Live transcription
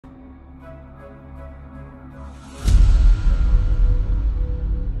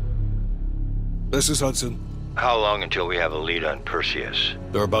This is Hudson. How long until we have a lead on Perseus?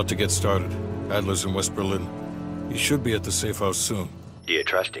 They're about to get started. Adler's in West Berlin. He should be at the safe house soon. Do you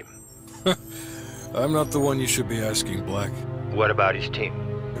trust him? I'm not the one you should be asking, Black. What about his team?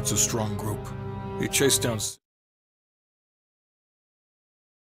 It's a strong group. He chased down...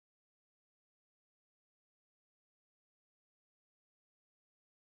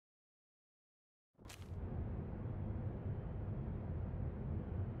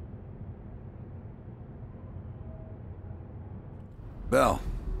 Bell,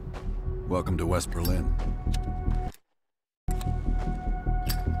 welcome to West Berlin.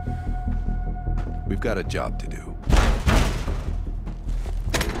 We've got a job to do.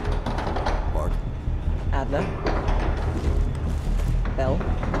 Mark? Adler? Bell?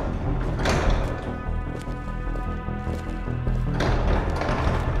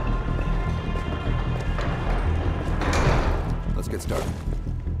 Let's get started.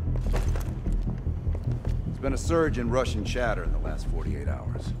 There's been a surge in Russian chatter in the last 48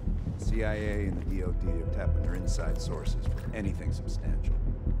 hours. The CIA and the DoD are tapping their inside sources for anything substantial.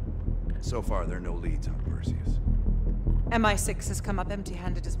 So far, there are no leads on Perseus. MI6 has come up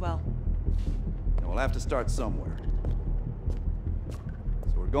empty-handed as well. And we'll have to start somewhere.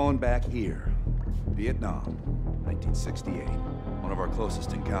 So we're going back here. Vietnam, 1968. One of our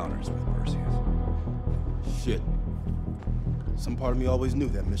closest encounters with Perseus. Shit. Some part of me always knew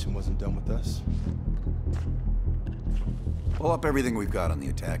that mission wasn't done with us. Pull up everything we've got on the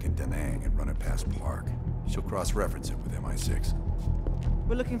attack at Da Nang and run it past Park. She'll cross-reference it with MI6.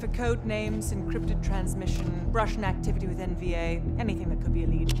 We're looking for code names, encrypted transmission, Russian activity with NVA, anything that could be a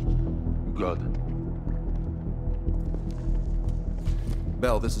lead. Good.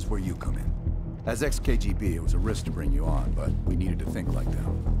 Bell, this is where you come in. As ex-KGB, it was a risk to bring you on, but we needed to think like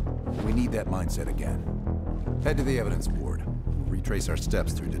them. We need that mindset again. Head to the evidence board. We'll retrace our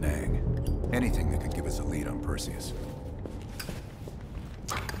steps through Da Nang. Anything that could give us a lead on Perseus.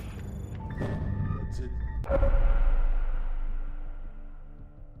 That's it.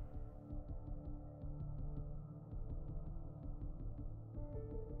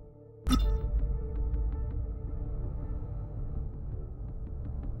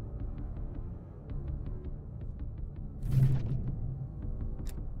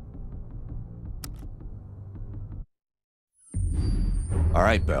 All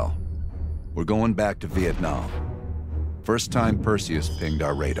right, Bell. We're going back to Vietnam. First time Perseus pinged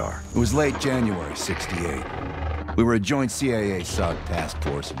our radar. It was late January, '68. We were a joint CIA-SOG task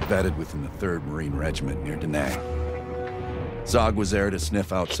force embedded within the 3rd Marine Regiment near Da Nang. SOG was there to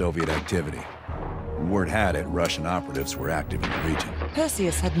sniff out Soviet activity. And word had it, Russian operatives were active in the region.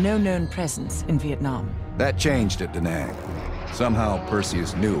 Perseus had no known presence in Vietnam. That changed at Da Nang. Somehow,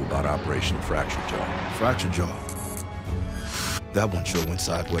 Perseus knew about Operation Fracture Jaw. Fracture Jaw. That one sure went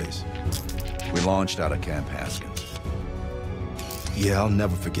sideways. We launched out of Camp Haskins. Yeah, I'll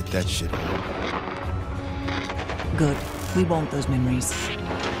never forget that shit. Good. We want those memories.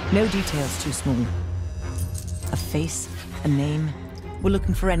 No details too small. A face, a name. We're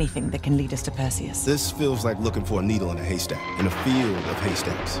looking for anything that can lead us to Perseus. This feels like looking for a needle in a haystack, in a field of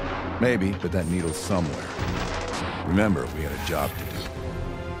haystacks. Maybe, but that needle's somewhere. Remember, we had a job to do.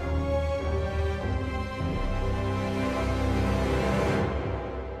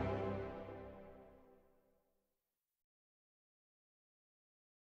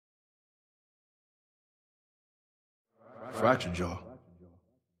 Fracture Jaw.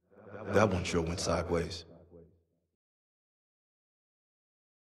 That one sure went sideways.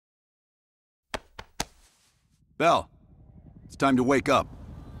 Bell, it's time to wake up.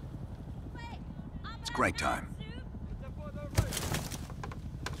 It's crank time.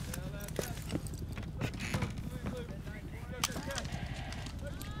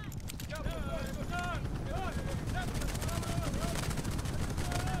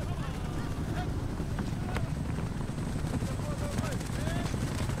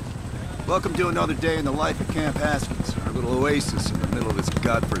 Welcome to another day in the life of Camp Haskins, our little oasis in the middle of this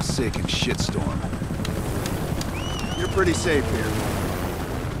godforsaken shitstorm. You're pretty safe here.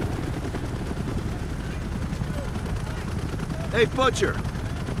 Hey, Butcher,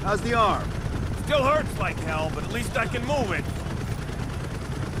 how's the arm? Still hurts like hell, but at least I can move it.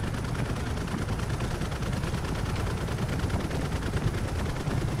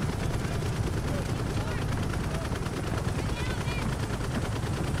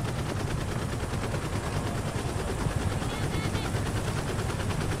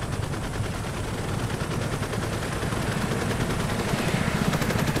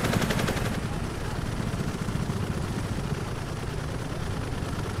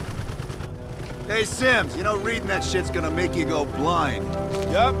 Hey, Sims, you know reading that shit's gonna make you go blind.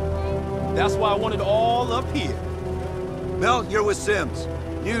 Yup. That's why I want it all up here. Mel, you're with Sims.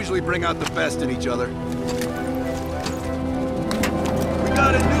 You usually bring out the best in each other. We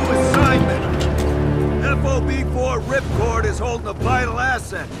got a new assignment. FOB-4 Ripcord is holding a vital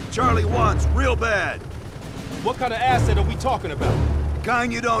asset Charlie wants real bad. What kind of asset are we talking about?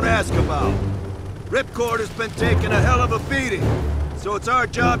 Kind you don't ask about. Ripcord has been taking a hell of a beating, so it's our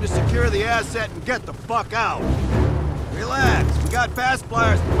job to secure the asset and get the fuck out. Relax, we got fast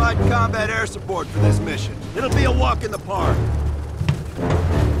flyers providing combat air support for this mission. It'll be a walk in the park.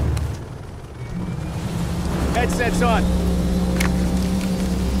 Headsets on.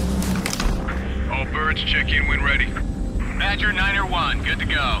 All birds, check in when ready. Badger 9-1, good to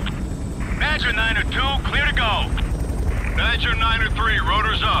go. Badger 9-2, clear to go. Badger 9-3,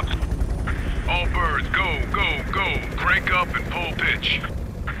 rotors up. All birds, go, go, go. Crank up and pull pitch.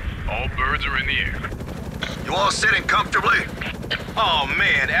 All birds are in the air. You all sitting comfortably? Oh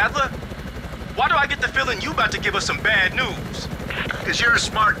man, Adler? Why do I get the feeling you about to give us some bad news? Because you're a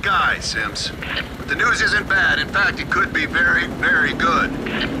smart guy, Sims. But the news isn't bad. In fact, it could be very, very good.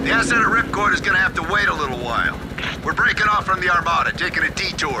 The asset at Ripcord is gonna have to wait a little while. We're breaking off from the Armada, taking a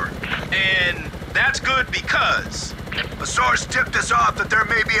detour. And that's good because... A source tipped us off that there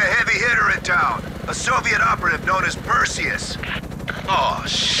may be a heavy hitter in town. A Soviet operative known as Perseus. Oh,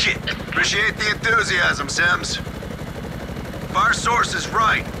 shit. Appreciate the enthusiasm, Sims. If our source is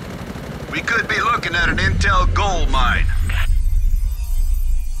right, we could be looking at an intel gold mine.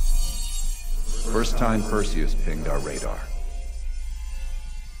 First time Perseus pinged our radar.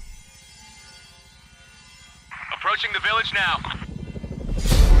 Approaching the village now.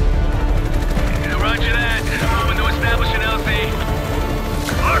 Yeah, roger that. Moving to establish an LZ.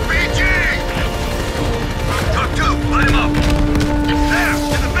 RPG! Talk 2, line him up! There,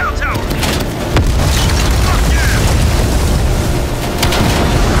 in the bell tower! Fuck yeah!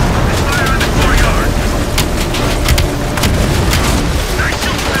 There's fire in the courtyard! Nice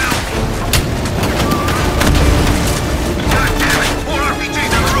shoot, pal! God damn it! 4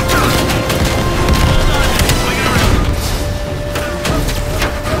 RPGs on the rooftop! Hold on, swing it around.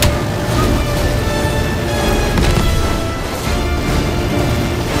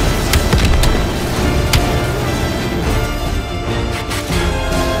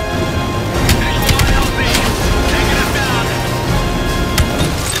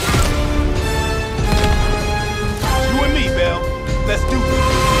 Let's do this.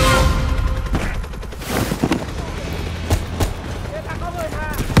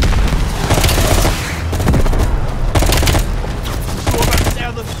 Sure about this,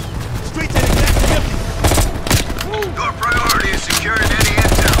 Adler? Streets ain't exactly empty. Your priority is securing any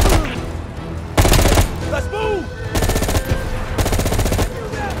intel. Let's move!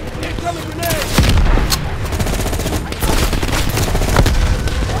 Incoming grenade!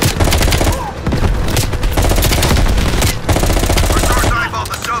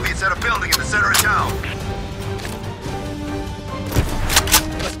 Soviets at a building in the center of town.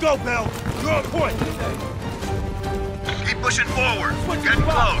 Let's go, Bell. You're on point. Keep pushing forward. Getting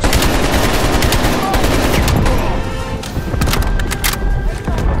close.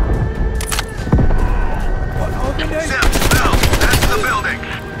 Sims, Bell, that's the building.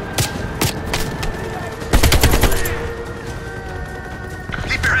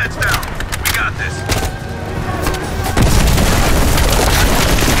 Keep your heads down. We got this.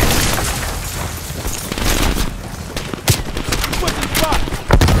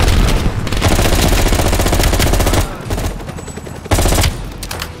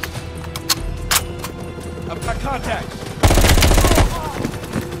 Contact!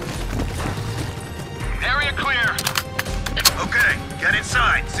 Area clear. Okay, get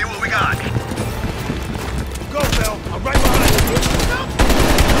inside. See what we got. Go, Bell. I'm right behind you.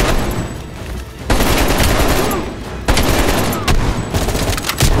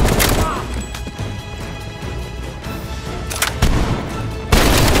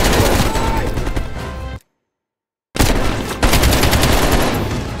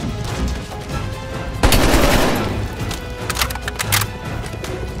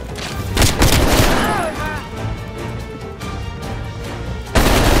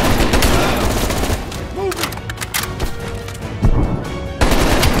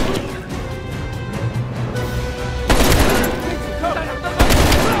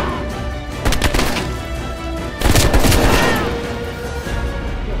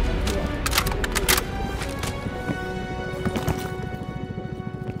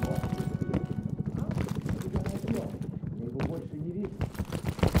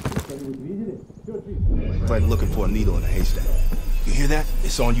 It's like looking for a needle in a haystack. You hear that?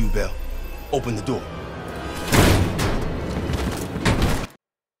 It's on you, Bell. Open the door.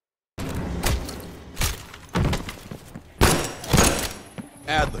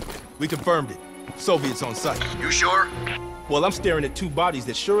 We confirmed it. Soviets on site. You sure? Well, I'm staring at two bodies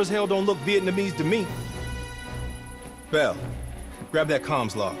that sure as hell don't look Vietnamese to me. Bell, grab that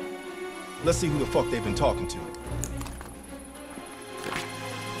comms log. Let's see who the fuck they've been talking to.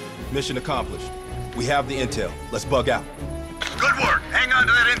 Mission accomplished. We have the intel. Let's bug out. Good work. Hang on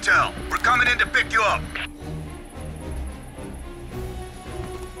to that intel. We're coming in to pick you up.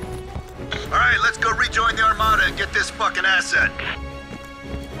 All right, let's go rejoin the Armada and get this fucking asset.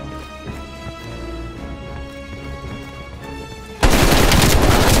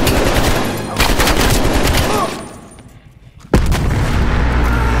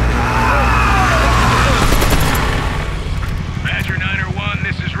 Badger 901,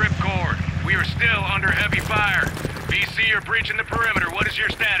 this is Ripcord. We are still under heavy fire. VC are breaching the perimeter. What is your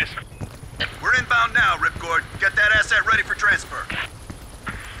status? We're inbound now, Ripcord. Get that asset ready for transfer.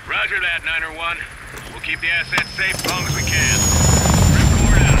 Roger that, 901. We'll keep the asset safe as long as we can.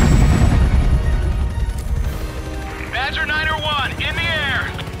 Ripcord out. Badger 901, in the air!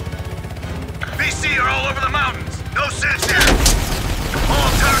 VC are all over the mountains. No sense here.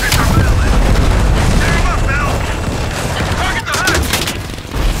 All targets are battling. Tear them up, Bell. Target the hut.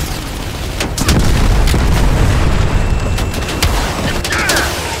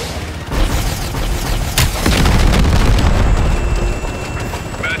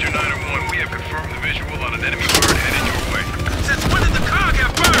 Badger 901, we have confirmed the visual on an enemy bird headed your way. Since when did the cog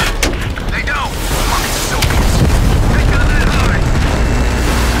have birds? They don't. Fucking Soviets. Take on that high.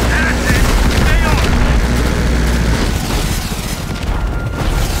 That's it. Stay on.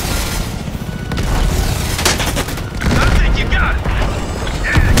 I think you got it.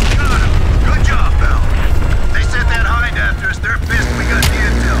 Yeah, you got him. Good job, Bell. They sent that hind after us. They're pissed we got the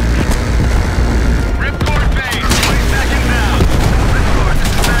intel. Ripcord base, 20 seconds out. Ripcord,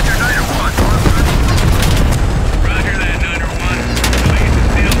 this is Badger 901. Roger that, 901. The base is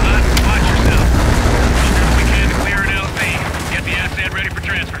still hot, so watch yourself. We'll do what we can to clear an LZ. Get the asset ready for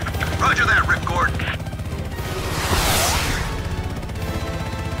transfer. Roger that, Ripcord.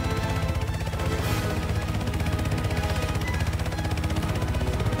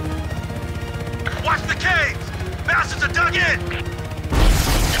 Watch the caves! Bastards are dug in!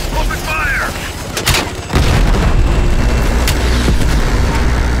 Open fire!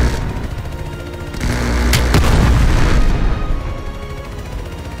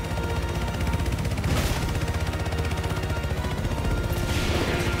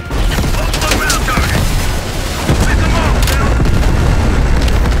 Multiple ground targets! Pick them off, Bill!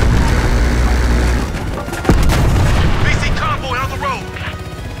 BC convoy on the road!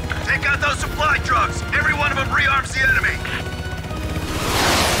 Take out those supply trucks! Every one of them rearms the enemy!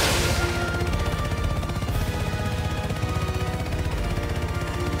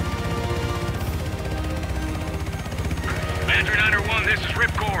 Badger 901, this is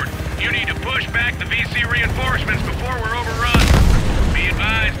Ripcord. You need to push back the VC reinforcements before we're overrun. Be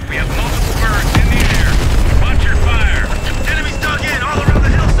advised, we have multiple birds in the air. Watch your fire. Enemies dug in all around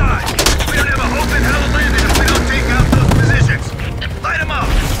the hillside! We don't have a hope in hell of landing if we don't take out those positions! Light them up!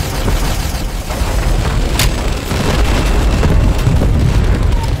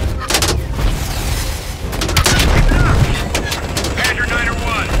 Badger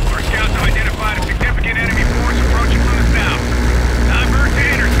 901, our scouts have identified a significant enemy force approaching from the south. Divert to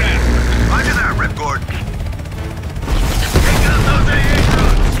intercept. Roger that, Ripcord. Take out those AA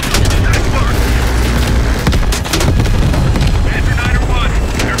trucks! Nice work! Badger 901,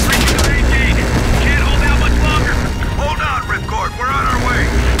 they're breaching the main gate. Can't hold out much longer. Hold on, Ripcord. We're on our way!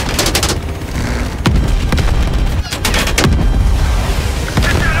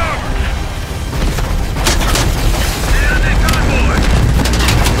 Get that over! Stay on that convoy!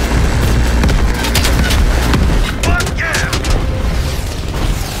 One gap!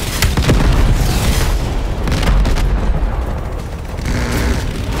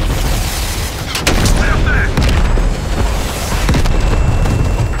 Left back!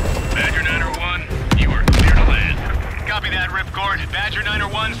 Badger 901, you are clear to land. Copy that, Ripcord. Badger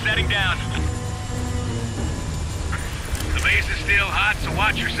 901, setting down. The base is still hot, so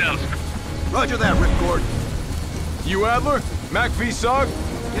watch yourselves. Roger that, Ripcord. You Adler? Mac V Sog?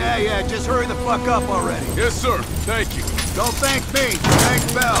 Yeah, just hurry the fuck up already. Yes, sir. Thank you. Don't thank me, thank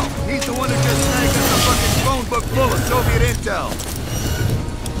Bell. He's the one who just snagged us a fucking phone book full of Soviet intel.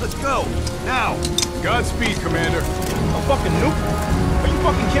 Let's go, now. Godspeed, Commander. A fucking nuke? Are you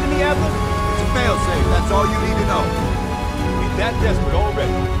fucking kidding me, Adler? It's a failsafe, that's all you need to know. We that desperate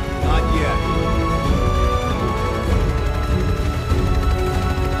already? Not yet.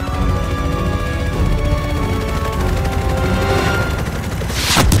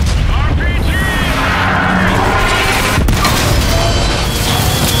 RPG!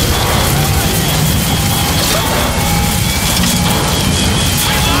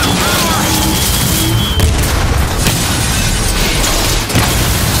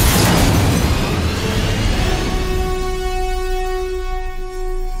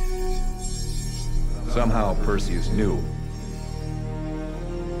 Perseus knew.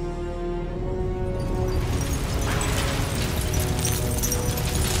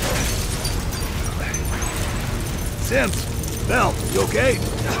 Sims! Bell, you okay?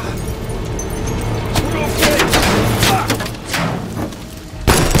 We're okay!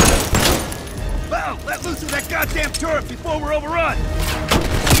 Bell, let loose of that goddamn turret before we're overrun!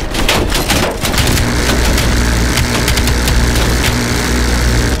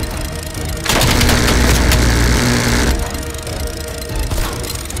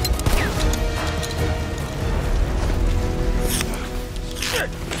 Shit!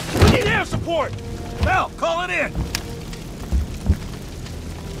 We need air support! Bell, call it in!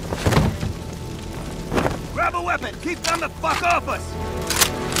 Grab a weapon! Keep them the fuck off us!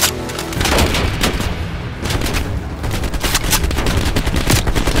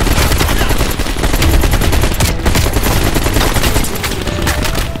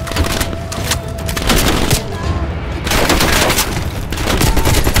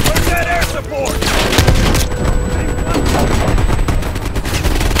 Where's that air support?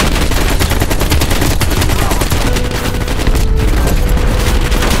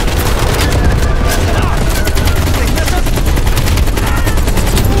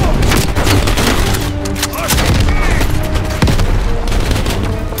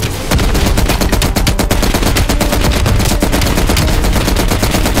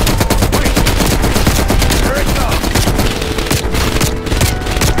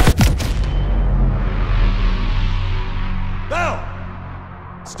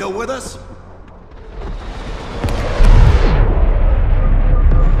 Still with us?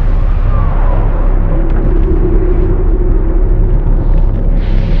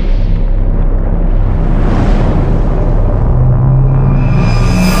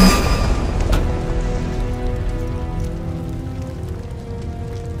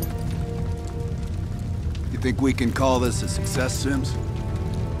 You think we can call this a success, Sims?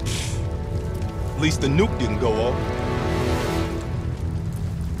 At least the nuke didn't go off.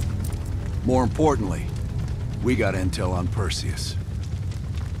 More importantly, we got intel on Perseus.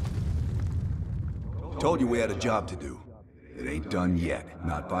 Told you we had a job to do. It ain't done yet,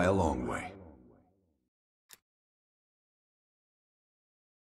 not by a long way.